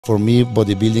For me,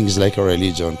 bodybuilding is like a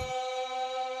religion.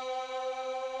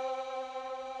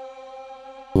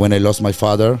 When I lost my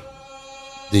father,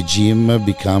 the gym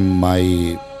became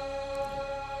my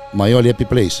only happy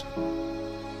place.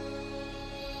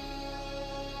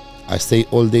 I stay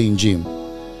all day in gym.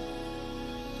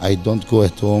 I don't go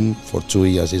at home for 2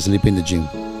 years. I sleep in the gym.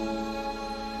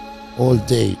 All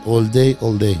day, all day,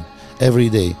 all day, every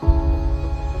day.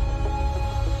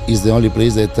 It's the only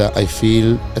place that I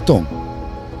feel at home.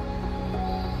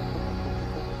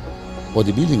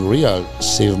 Bodybuilding real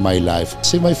saved my life,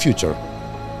 saved my future.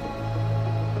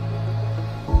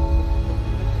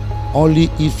 Only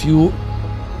if you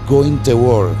go into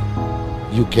war,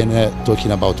 you can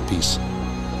talking about peace.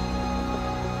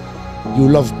 You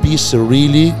love peace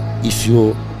really if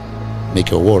you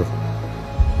make a war.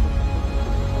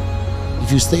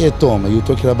 If you stay at home and you're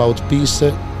talking about peace,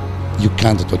 you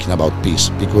can't talking about peace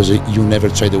because you never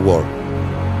tried a war.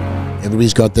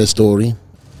 Everybody's got their story,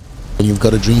 and you've got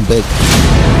to dream big.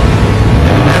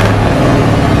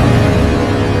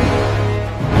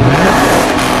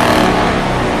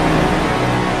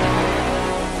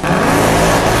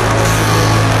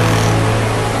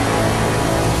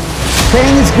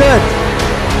 Pain is good.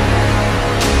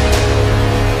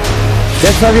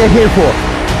 That's what we're here for.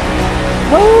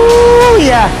 Oh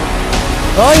yeah.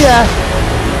 Oh yeah.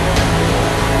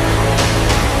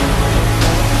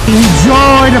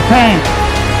 Enjoy the pain.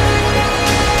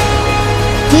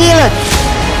 Feel it.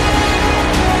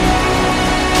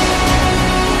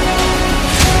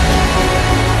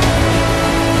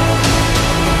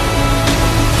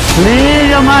 Clear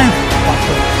your mind.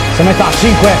 Se metà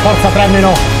 5, forza 3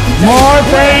 meno. More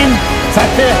pain.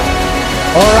 7.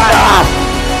 Alright.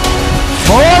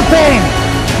 More pain.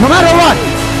 No matter what.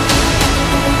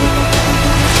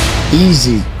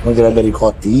 Easy, come direbbe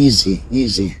Ricotti, easy,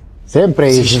 easy. Sempre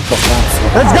easy.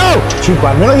 Let's go! 5,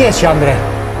 almeno 10 Andre.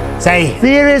 6.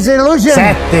 Fear is illusion.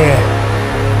 7.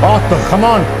 8, come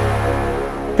on.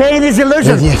 Pain is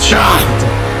illusion. 10.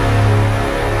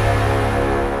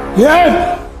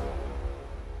 Yeah.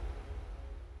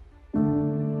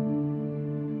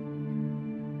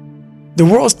 The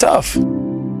world's tough.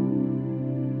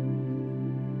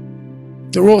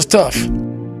 The world's tough.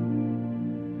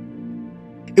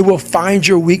 It will find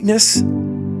your weakness.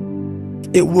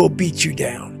 It will beat you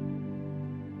down.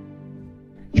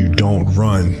 You don't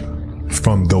run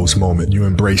from those moments. You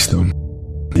embrace them.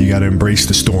 You got to embrace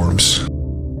the storms.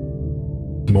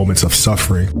 Moments of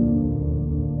suffering.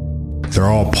 They're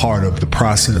all part of the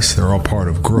process. They're all part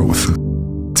of growth.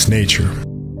 It's nature.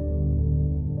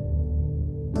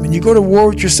 When you go to war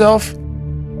with yourself,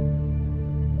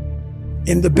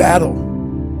 in the battle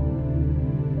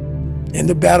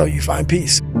you find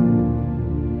peace.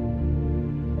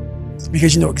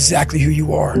 Because you know exactly who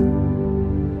you are.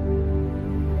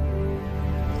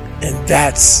 And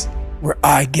that's where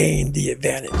I gained the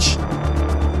advantage.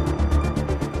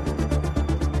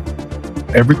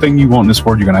 Everything you want in this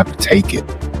world, you're gonna have to take it.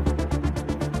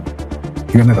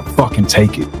 You're gonna have to fucking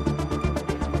take it.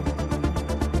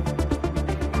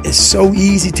 It's so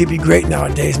easy to be great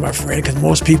nowadays, my friend, because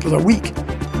most people are weak.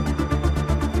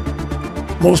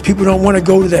 Most people don't want to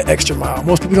go to that extra mile.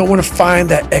 Most people don't want to find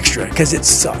that extra because it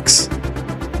sucks.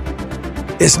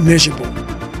 It's miserable.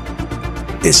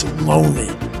 It's lonely.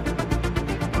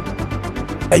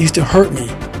 That used to hurt me.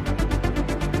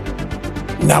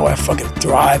 Now I fucking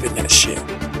thrive in that shit.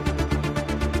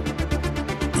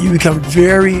 You become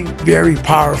very, very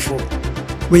powerful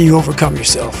when you overcome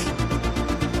yourself.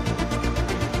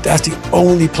 That's the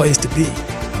only place to be.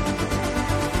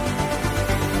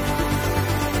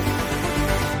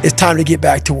 It's time to get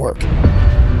back to work.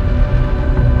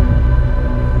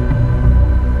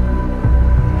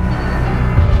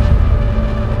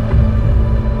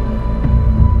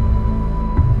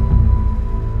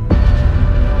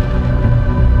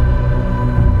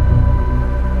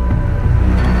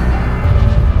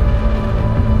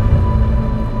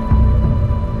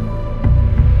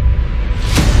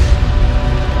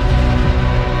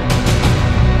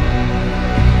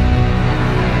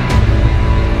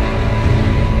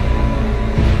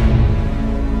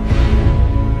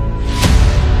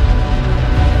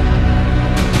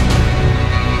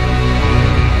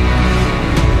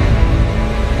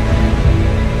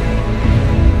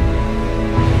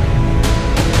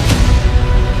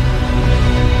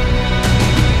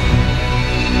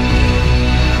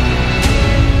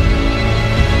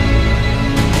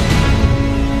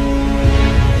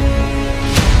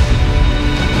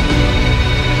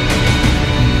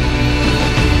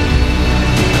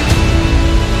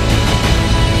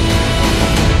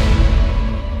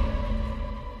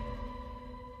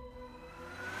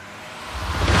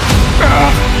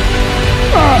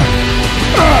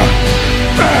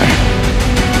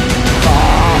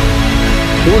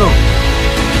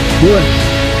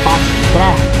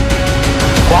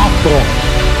 4, 5,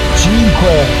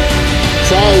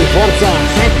 6, forza,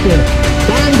 7,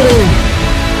 Sandro!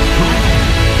 5,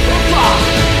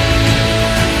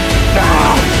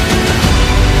 1,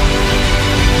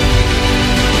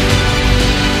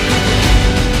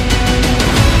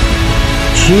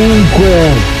 2,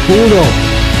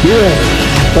 3,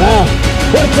 forza!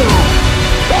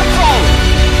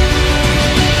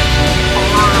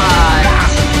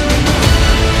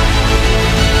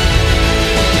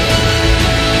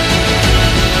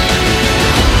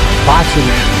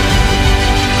 Facile.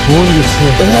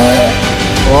 11.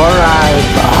 All right.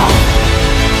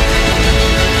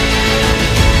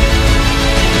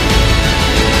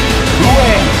 2,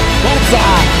 forza!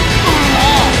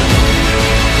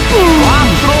 4.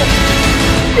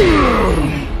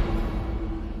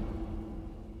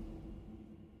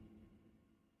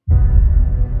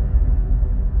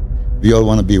 We all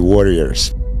want to be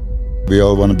warriors. We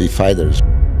all want to be fighters.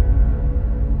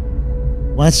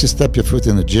 Once you step your foot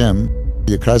in the gym,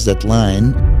 you cross that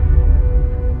line,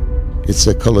 it's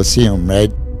a coliseum,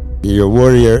 right? You're a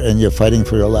warrior and you're fighting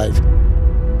for your life.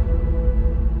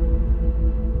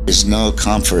 There's no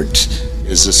comfort,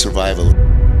 it's a survival.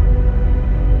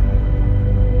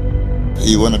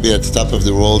 You want to be at the top of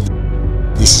the world,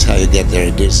 this is how you get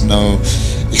there. There's no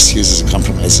excuses or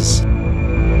compromises.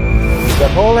 The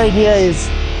whole idea is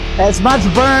as much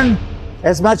burn,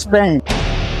 as much pain.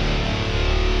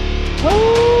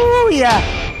 Oh yeah,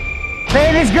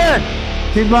 pain is good.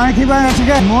 Keep going, that's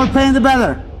good. More pain the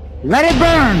better. Let it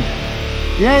burn.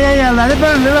 Yeah, let it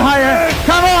burn a little higher.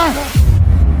 Come on.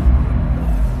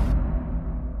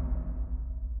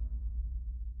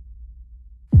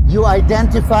 You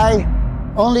identify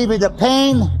only with the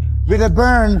pain, with the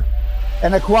burn,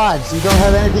 and the quads. You don't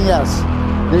have anything else.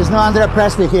 There's no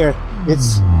underpressure here.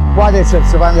 It's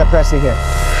quadriceps of underpressure here.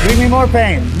 Give me more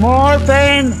pain. More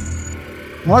pain.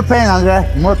 More pain, Andre.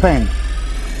 More pain.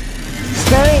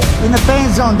 Stay in the pain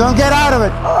zone. Don't get out of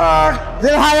it. A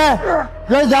little higher.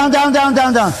 Go down.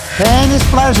 Pain is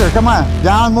pleasure. Come on.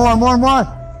 Down more.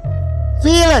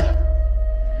 Feel it.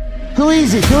 Too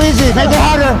easy. Make it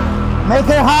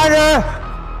harder.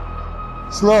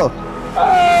 Slow.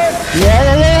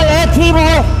 Yeah. Keep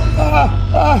more.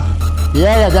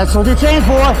 Yeah, that's what you train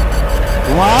for. 1.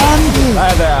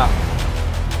 Right there.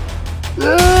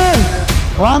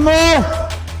 One more.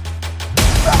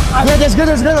 Yeah, that's good.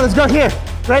 Let's go here.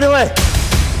 Right away.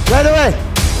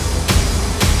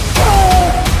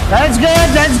 That's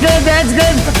good.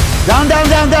 Down.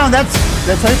 That's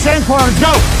what you train for.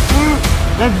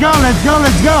 Let's go.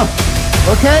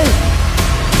 Okay?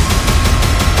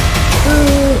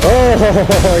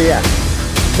 Oh, yeah.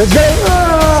 Let's go.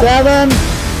 7,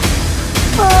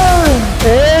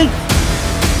 8.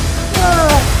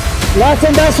 Last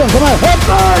and best one. Come on. Up.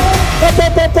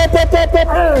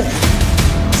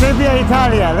 Serbia,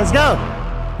 Italia. Let's go.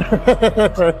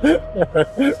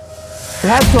 You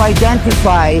have to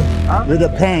identify with the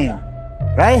pain,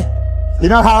 right? You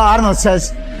know how Arnold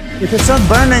says, if it's not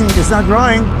burning, it's not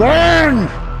growing. Burn!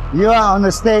 You are on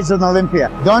the stage of Olympia.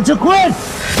 Don't you quit!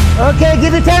 Okay,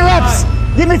 give me 10 reps.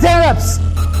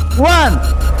 1,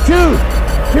 2,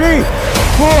 3,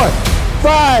 4,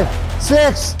 5,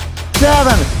 6,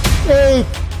 7, 8,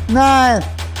 9.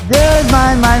 Good,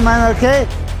 mine, okay?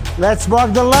 Let's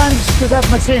walk the lunge to that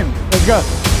machine. Let's go.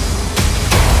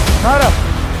 Hold up.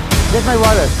 Get my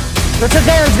water. That's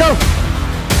okay, let's go.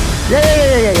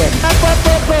 Yeah. Up.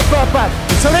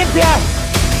 It's Olympia.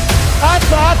 Up.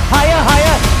 Higher.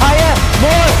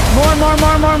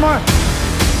 More.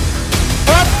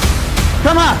 Up.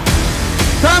 Come on.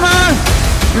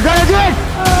 You gotta do it.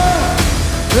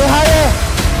 Little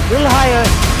higher.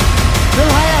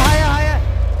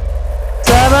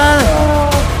 7,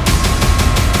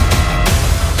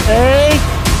 8,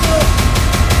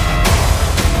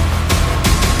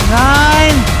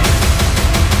 9.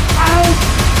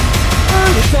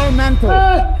 It's all mental.